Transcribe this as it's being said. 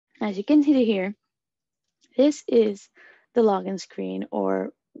As you can see here, this is the login screen,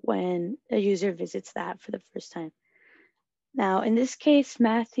 or when a user visits the app for the first time. Now, in this case,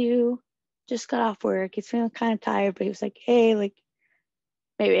 Matthew just got off work. He's feeling kind of tired, but he was like, hey, like,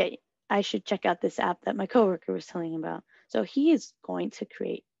 maybe I should check out this app that my coworker was telling him about. So he is going to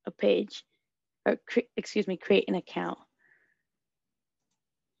create a page, or create an account.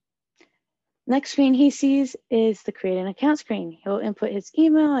 Next screen he sees is the create an account screen. He'll input his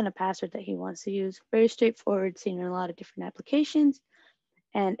email and a password that he wants to use. Very straightforward, seen in a lot of different applications.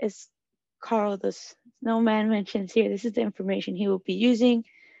 And as Carl, the snowman, mentions here, this is the information he will be using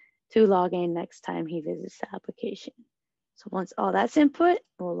to log in next time he visits the application. So once all that's input,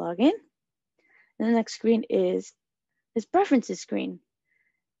 we'll log in. And the next screen is his preferences screen.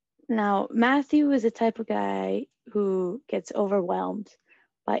 Now, Matthew is the type of guy who gets overwhelmed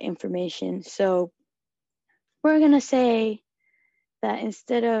by information. So we're going to say that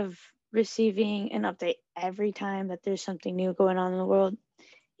instead of receiving an update every time that there's something new going on in the world,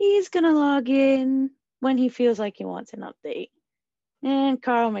 he's going to log in when he feels like he wants an update. And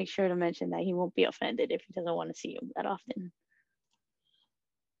Carl makes sure to mention that he won't be offended if he doesn't want to see you that often.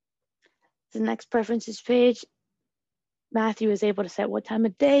 The next preferences page, Matthew is able to set what time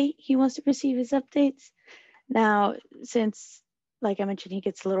of day he wants to receive his updates. Now, since, like I mentioned, he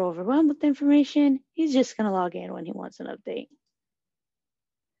gets a little overwhelmed with the information, he's just going to log in when he wants an update.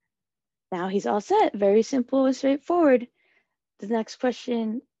 Now he's all set. Very simple and straightforward. The next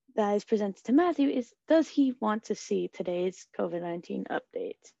question that is presented to Matthew is, does he want to see today's COVID-19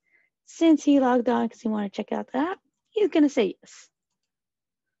 updates? Since he logged on because he wanted to check out the app, he's going to say yes.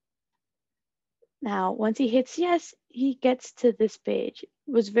 Now, once he hits yes, he gets to this page.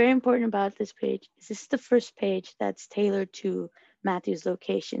 What's very important about this page is this is the first page that's tailored to Matthew's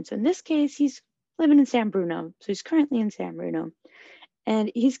location. So in this case, he's living in San Bruno. So he's currently in San Bruno.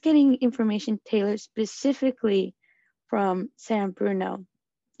 And he's getting information tailored specifically from San Bruno.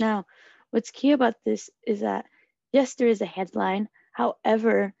 Now, what's key about this is that, yes, there is a headline.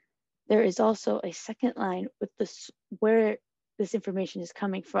 However, there is also a second line with this, where this information is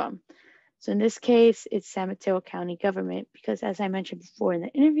coming from. So in this case, it's San Mateo County government, because as I mentioned before in the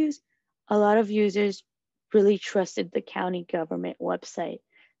interviews, a lot of users really trusted the county government website.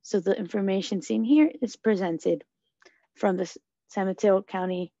 So the information seen here is presented from the San Mateo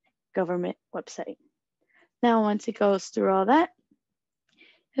County government website. Now, once it goes through all that,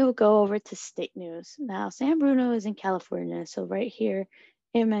 it will go over to state news. Now, San Bruno is in California. So right here,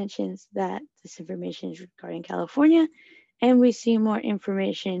 it mentions that this information is regarding California, and we see more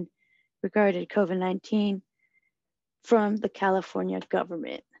information regarding COVID-19 from the California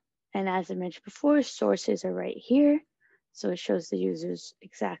government. And as I mentioned before, sources are right here. So it shows the users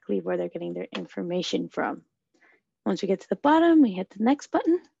exactly where they're getting their information from. Once we get to the bottom, we hit the next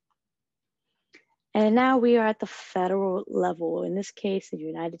button. And now we are at the federal level, in this case, the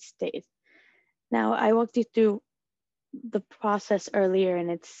United States. Now, I walked you through the process earlier, and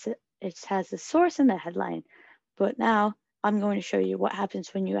it has the source and the headline. But now I'm going to show you what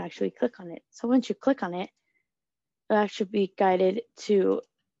happens when you actually click on it. So once you click on it, it'll actually be guided to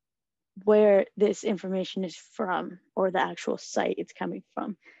where this information is from, or the actual site it's coming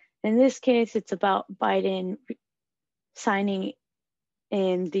from. In this case, it's about Biden signing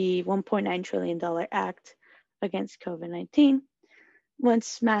in the $1.9 trillion act against COVID-19.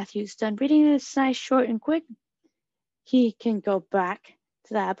 Once Matthew's done reading this nice, short, and quick, he can go back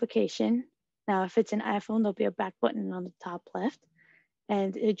to the application. Now, if it's an iPhone, there'll be a back button on the top left,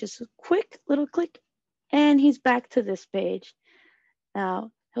 and it just a quick little click, and he's back to this page.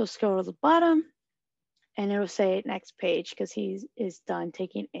 Now, he'll scroll to the bottom, and it'll say next page, because he is done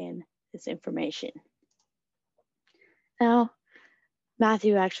taking in this information. Now,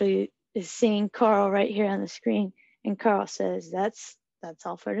 Matthew actually is seeing Carl right here on the screen, and Carl says, that's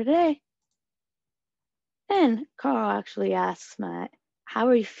all for today. And Carl actually asks Matt, how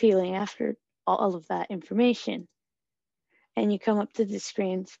are you feeling after all of that information? And you come up to the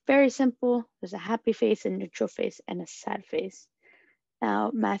screen. It's very simple. There's a happy face, a neutral face, and a sad face.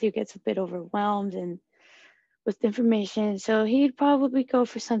 Now, Matthew gets a bit overwhelmed and with the information, so he'd probably go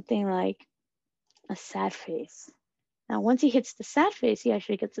for something like a sad face. Now, once he hits the sad face, he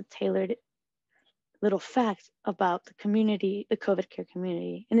actually gets a tailored little fact about the community, the COVID care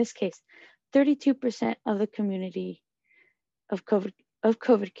community. In this case, 32% of the community of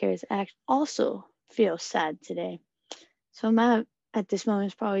COVID cares act also feel sad today. So Matt at this moment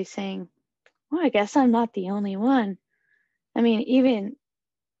is probably saying, well, I guess I'm not the only one. I mean, even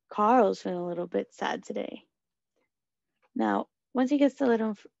Carl's feeling a little bit sad today. Now, once he gets the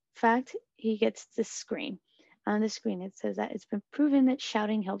little fact, he gets this screen. on the screen, it says that it's been proven that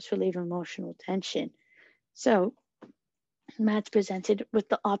shouting helps relieve emotional tension. So Matt's presented with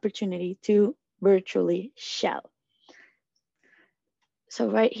the opportunity to virtually shout. So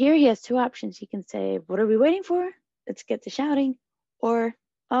right here, he has two options. He can say, what are we waiting for? Let's get to shouting. Or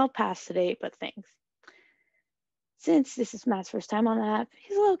I'll pass today, but thanks. Since this is Matt's first time on the app,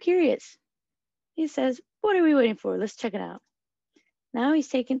 he's a little curious. He says, what are we waiting for? Let's check it out. Now he's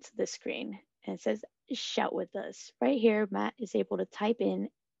taken to the screen and it says, shout with us. Right here, Matt is able to type in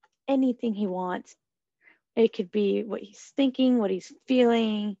anything he wants. It could be what he's thinking, what he's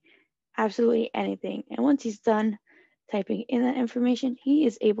feeling, absolutely anything. And once he's done typing in that information, he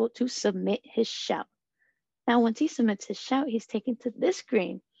is able to submit his shout. Now, once he submits his shout, he's taken to this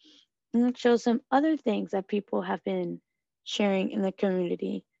screen and it shows him other things that people have been sharing in the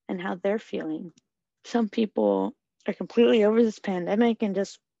community and how they're feeling. Some people are completely over this pandemic and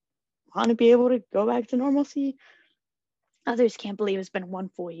just want to be able to go back to normalcy. Others can't believe it's been 1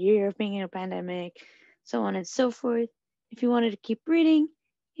 full year of being in a pandemic, so on and so forth. If he wanted to keep reading,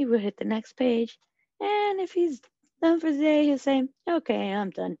 he would hit the next page. And if he's done for the day, he'll say, okay, I'm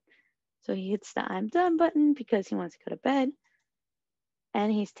done. So he hits the I'm done button because he wants to go to bed.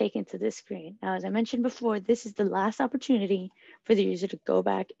 And he's taken to this screen. Now, as I mentioned before, this is the last opportunity for the user to go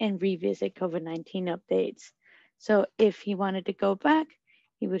back and revisit COVID-19 updates. So if he wanted to go back,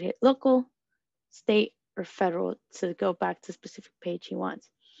 he would hit local, state, or federal to go back to the specific page he wants.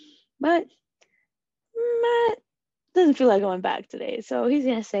 But Matt doesn't feel like going back today. So he's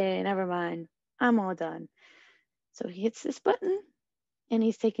going to say, never mind, I'm all done. So he hits this button and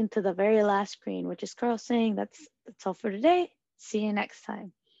he's taken to the very last screen, which is Carl saying, that's all for today. See you next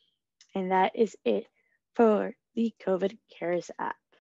time. And that is it for the COVID Cares app.